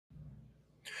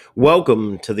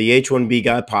Welcome to the H1B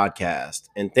Guy podcast,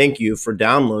 and thank you for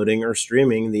downloading or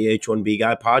streaming the H1B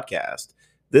Guy podcast.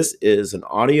 This is an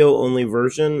audio-only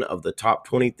version of the top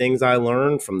 20 things I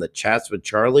learned from the Chats with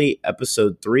Charlie,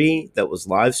 episode 3, that was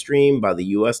live streamed by the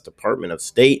U.S. Department of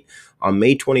State on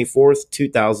May 24th,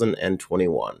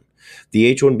 2021.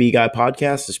 The H1B Guy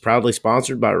podcast is proudly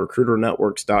sponsored by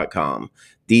RecruiterNetworks.com,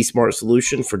 the smart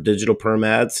solution for digital perm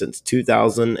ads since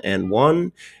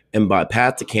 2001, and by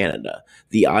Path to Canada,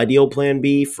 the ideal plan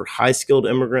B for high-skilled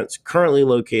immigrants currently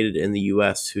located in the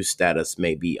U.S. whose status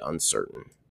may be uncertain.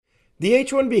 The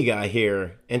H1B Guy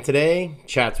here, and today,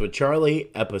 Chats with Charlie,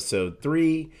 Episode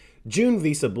 3, June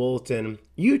Visa Bulletin,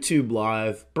 YouTube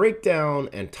Live, Breakdown,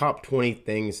 and Top 20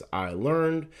 Things I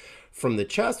Learned from the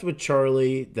Chats with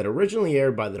Charlie that originally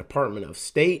aired by the Department of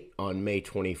State on May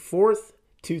 24th,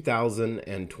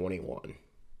 2021.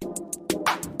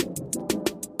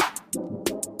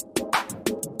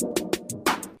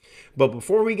 But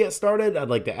before we get started, I'd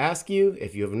like to ask you,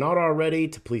 if you have not already,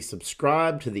 to please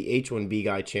subscribe to the H1B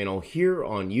Guy channel here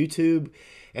on YouTube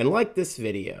and like this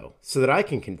video so that I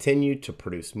can continue to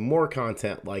produce more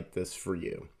content like this for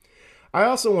you. I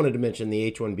also wanted to mention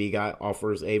the H1B Guy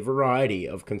offers a variety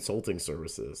of consulting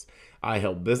services. I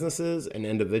help businesses and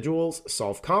individuals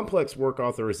solve complex work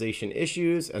authorization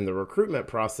issues and the recruitment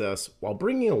process while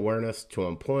bringing awareness to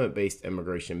employment-based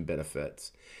immigration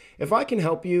benefits. If I can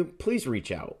help you, please reach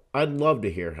out. I'd love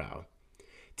to hear how.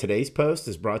 Today's post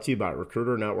is brought to you by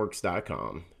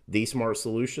RecruiterNetworks.com, the smart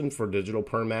solution for digital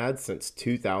perm ads since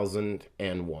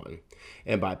 2001,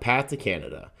 and by Path to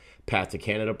Canada. Path to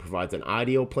Canada provides an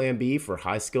ideal plan B for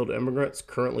high-skilled immigrants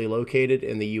currently located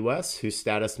in the U.S. whose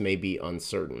status may be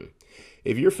uncertain.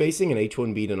 If you're facing an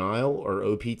H-1B denial or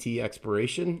OPT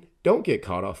expiration, don't get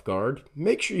caught off guard.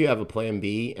 Make sure you have a plan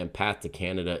B, and Path to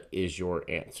Canada is your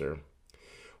answer.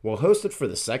 Well, hosted for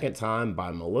the second time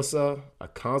by Melissa, a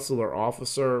consular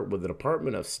officer with the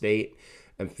Department of State,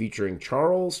 and featuring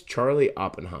Charlie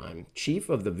Oppenheim, Chief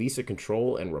of the Visa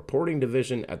Control and Reporting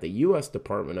Division at the U.S.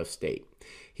 Department of State.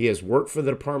 He has worked for the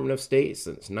Department of State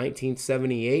since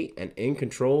 1978 and in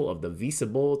control of the Visa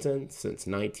Bulletin since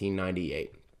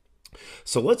 1998.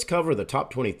 So let's cover the top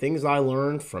 20 things I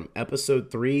learned from episode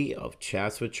 3 of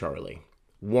Chats with Charlie.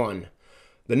 1.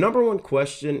 The number one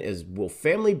question is, will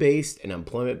family-based and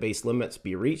employment-based limits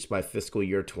be reached by fiscal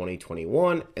year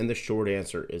 2021? And the short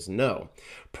answer is no.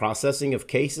 Processing of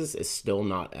cases is still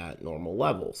not at normal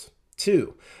levels.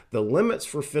 2. The limits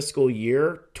for fiscal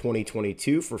year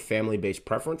 2022 for family-based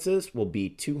preferences will be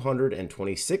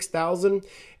 226,000,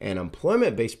 and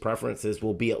employment-based preferences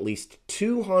will be at least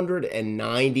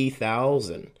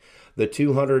 290,000. The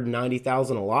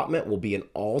 290,000 allotment will be an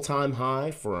all-time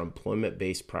high for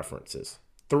employment-based preferences.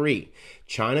 3.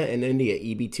 China and India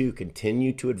EB2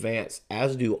 continue to advance,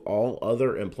 as do all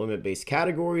other employment-based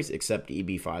categories except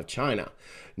EB5 China.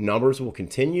 Numbers will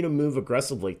continue to move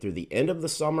aggressively through the end of the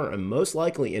summer and most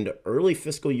likely into early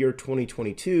fiscal year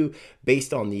 2022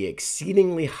 based on the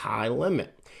exceedingly high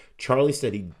limit. Charlie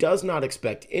said he does not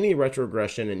expect any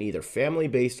retrogression in either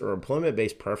family-based or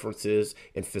employment-based preferences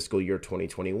in fiscal year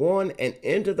 2021 and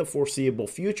into the foreseeable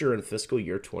future in fiscal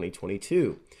year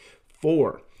 2022.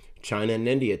 4. China and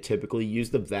India typically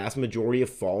use the vast majority of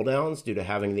fall downs due to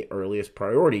having the earliest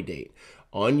priority date.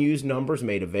 Unused numbers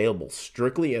made available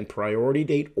strictly in priority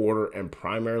date order and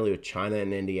primarily with China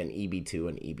and India in EB2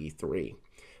 and EB3.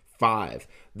 5.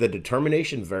 The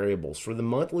determination variables for the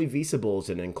monthly visa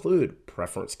bulletin include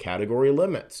preference category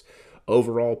limits,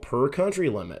 overall per country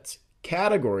limits,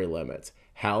 category limits,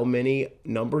 how many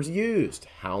numbers used,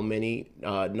 how many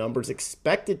numbers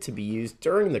expected to be used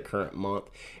during the current month,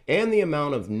 and the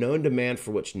amount of known demand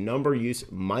for which number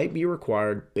use might be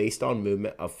required based on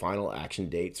movement of final action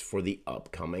dates for the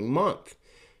upcoming month.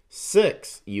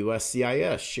 6.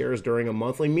 USCIS shares during a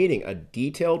monthly meeting a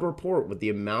detailed report with the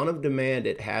amount of demand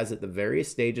it has at the various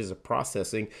stages of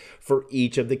processing for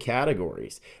each of the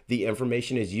categories. The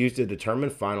information is used to determine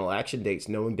final action dates,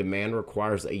 knowing demand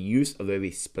requires a use of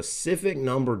a specific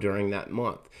number during that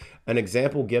month. An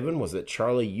example given was that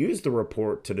Charlie used the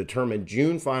report to determine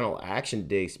June final action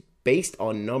dates based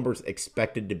on numbers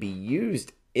expected to be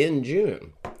used in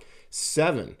June.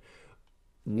 7.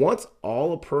 Once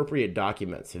all appropriate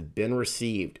documents have been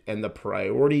received and the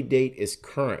priority date is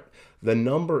current, the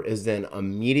number is then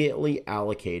immediately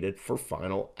allocated for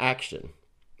final action.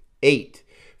 8.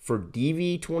 For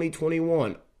DV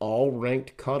 2021, all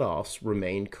ranked cutoffs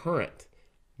remain current.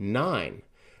 9.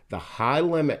 The high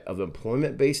limit of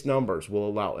employment-based numbers will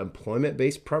allow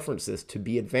employment-based preferences to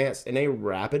be advanced in a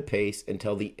rapid pace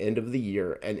until the end of the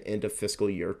year and into fiscal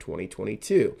year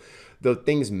 2022, though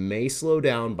things may slow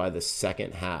down by the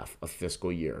second half of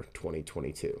fiscal year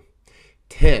 2022.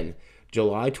 10.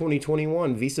 July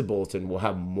 2021 Visa Bulletin will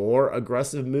have more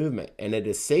aggressive movement, and it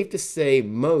is safe to say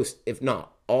most, if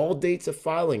not all, dates of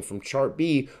filing from Chart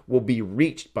B will be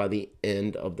reached by the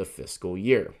end of the fiscal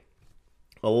year.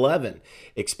 11.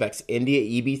 Expects India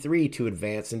EB3 to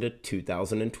advance into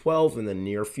 2012 in the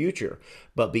near future,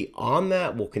 but beyond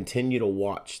that, we'll continue to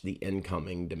watch the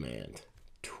incoming demand.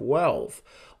 12.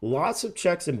 Lots of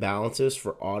checks and balances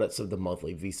for audits of the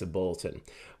monthly Visa Bulletin.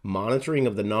 Monitoring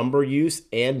of the number use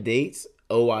and dates.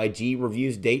 OIG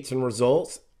reviews dates and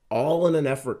results, all in an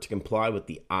effort to comply with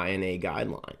the INA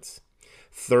guidelines.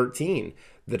 13.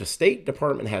 The State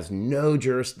Department has no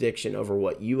jurisdiction over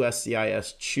what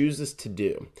USCIS chooses to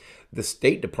do. The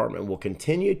State Department will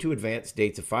continue to advance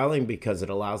dates of filing because it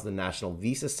allows the National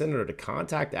Visa Center to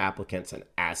contact applicants and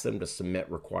ask them to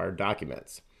submit required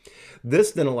documents.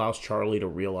 This then allows Charlie to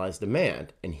realize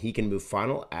demand, and he can move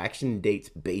final action dates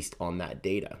based on that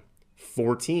data.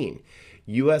 14.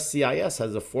 USCIS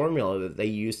has a formula that they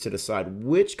use to decide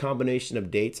which combination of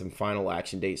dates and final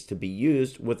action dates to be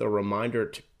used, with a reminder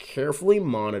to carefully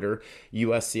monitor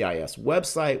USCIS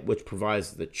website, which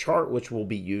provides the chart which will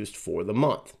be used for the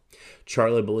month.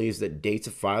 Charlie believes that dates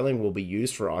of filing will be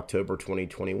used for October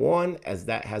 2021, as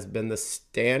that has been the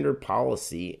standard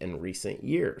policy in recent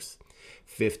years.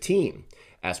 15.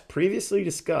 As previously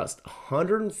discussed,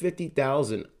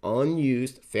 150,000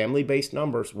 unused family-based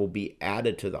numbers will be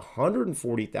added to the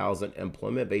 140,000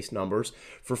 employment-based numbers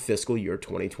for fiscal year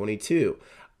 2022.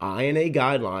 INA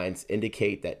guidelines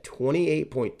indicate that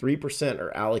 28.3%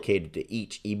 are allocated to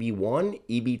each EB1,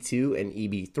 EB2, and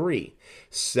EB3,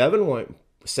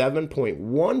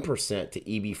 7.1% to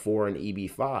EB4 and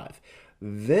EB5.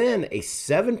 Then a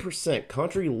 7%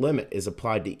 country limit is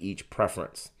applied to each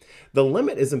preference. The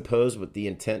limit is imposed with the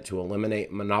intent to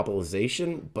eliminate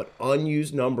monopolization, but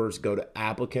unused numbers go to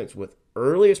applicants with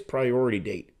earliest priority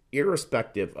date,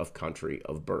 irrespective of country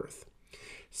of birth.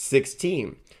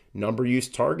 16. Number use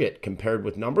target compared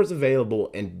with numbers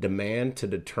available and demand to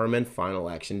determine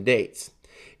final action dates.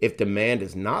 If demand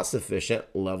is not sufficient,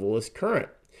 level is current.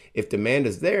 If demand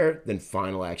is there, then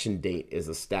final action date is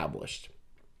established.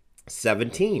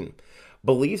 17.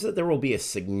 Believes that there will be a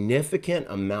significant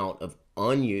amount of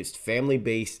unused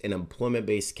family-based and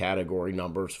employment-based category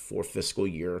numbers for fiscal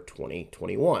year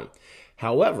 2021.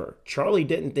 However, Charlie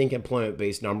didn't think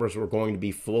employment-based numbers were going to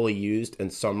be fully used in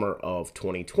summer of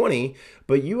 2020,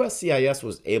 but USCIS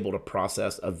was able to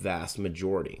process a vast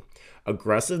majority.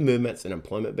 Aggressive movements in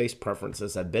employment-based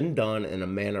preferences have been done in a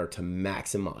manner to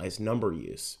maximize number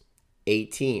use.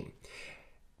 18.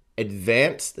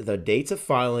 Advanced the dates of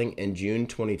filing in June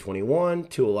 2021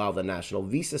 to allow the National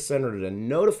Visa Center to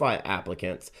notify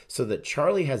applicants so that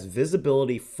Charlie has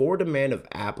visibility for demand of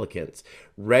applicants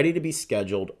ready to be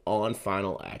scheduled on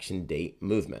final action date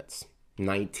movements.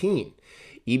 19.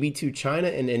 EB2 China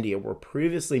and India were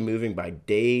previously moving by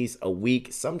days, a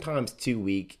week, sometimes 2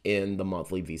 weeks in the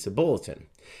monthly Visa Bulletin.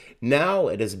 Now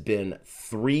it has been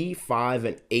 3, 5,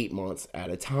 and 8 months at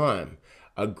a time.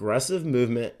 Aggressive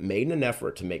movement made in an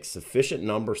effort to make sufficient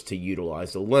numbers to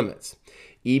utilize the limits.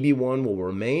 EB1 will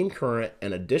remain current,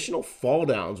 and additional fall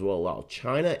downs will allow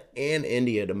China and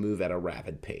India to move at a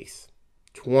rapid pace.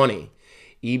 20.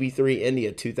 EB3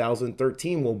 India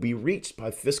 2013 will be reached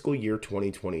by fiscal year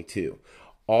 2022.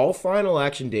 All final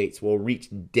action dates will reach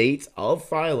dates of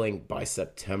filing by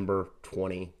September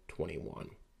 2021.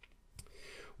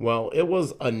 Well, it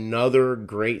was another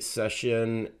great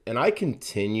session, and I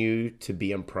continue to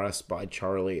be impressed by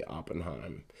Charlie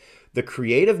Oppenheim. The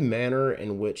creative manner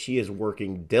in which he is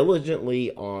working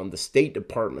diligently on the State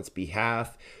Department's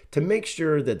behalf to make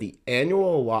sure that the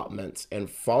annual allotments and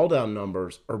fall down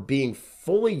numbers are being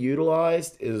fully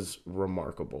utilized is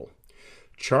remarkable.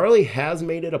 Charlie has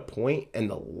made it a point in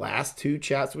the last 2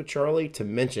 chats with Charlie to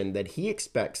mention that he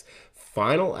expects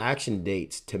final action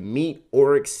dates to meet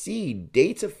or exceed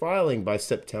dates of filing by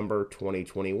September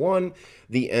 2021,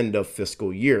 the end of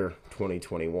fiscal year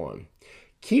 2021.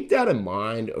 Keep that in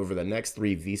mind over the next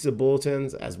 3 Visa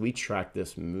Bulletins as we track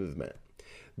this movement.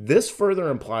 This further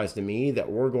implies to me that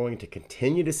we're going to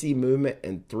continue to see movement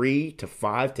in 3 to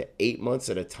 5 to 8 months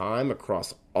at a time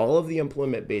across all of the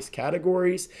employment-based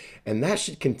categories, and that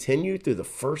should continue through the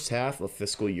first half of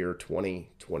fiscal year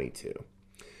 2022.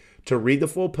 To read the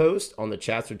full post on the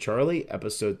Chats with Charlie,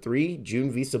 Episode 3,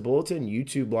 June Visa Bulletin,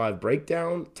 YouTube Live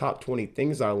Breakdown, Top 20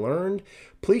 Things I Learned,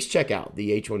 please check out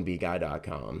the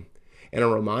h1bguy.com. And a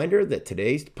reminder that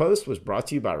today's post was brought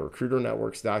to you by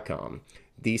RecruiterNetworks.com,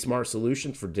 the smart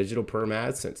solutions for digital perm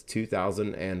ads since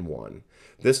 2001.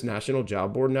 This national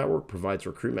job board network provides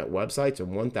recruitment websites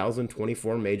in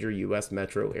 1,024 major U.S.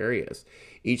 metro areas.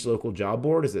 Each local job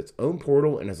board is its own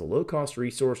portal and is a low-cost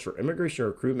resource for immigration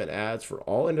recruitment ads for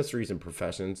all industries and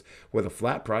professions with a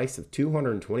flat price of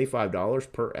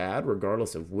 $225 per ad,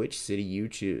 regardless of which city you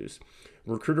choose.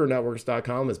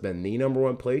 RecruiterNetworks.com has been the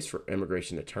 #1 place for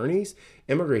immigration attorneys,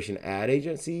 immigration ad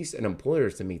agencies, and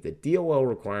employers to meet the DOL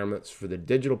requirements for the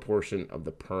digital portion of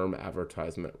the perm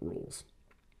advertisement rules.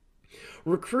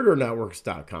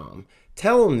 RecruiterNetworks.com.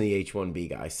 Tell them the H-1B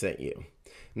guy sent you.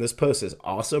 And this post is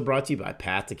also brought to you by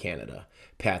Path to Canada.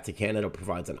 Path to Canada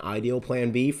provides an ideal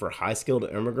plan B for high-skilled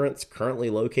immigrants currently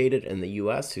located in the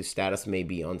U.S. whose status may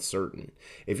be uncertain.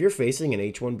 If you're facing an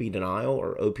H-1B denial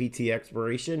or OPT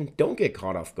expiration, don't get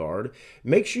caught off guard.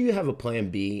 Make sure you have a plan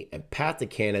B, and Path to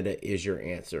Canada is your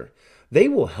answer. They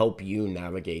will help you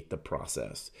navigate the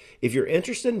process. If you're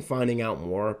interested in finding out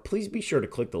more, please be sure to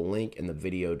click the link in the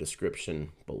video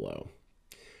description below.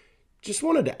 Just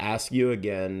wanted to ask you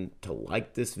again to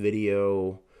like this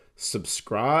video,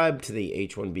 subscribe to the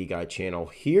H-1B Guy channel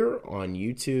here on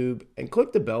YouTube, and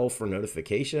click the bell for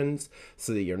notifications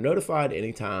so that you're notified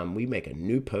anytime we make a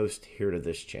new post here to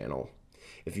this channel.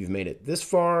 If you've made it this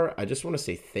far, I just want to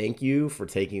say thank you for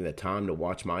taking the time to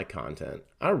watch my content.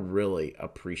 I really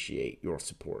appreciate your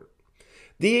support.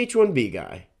 The H-1B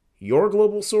Guy, your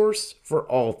global source for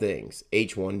all things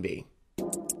H-1B.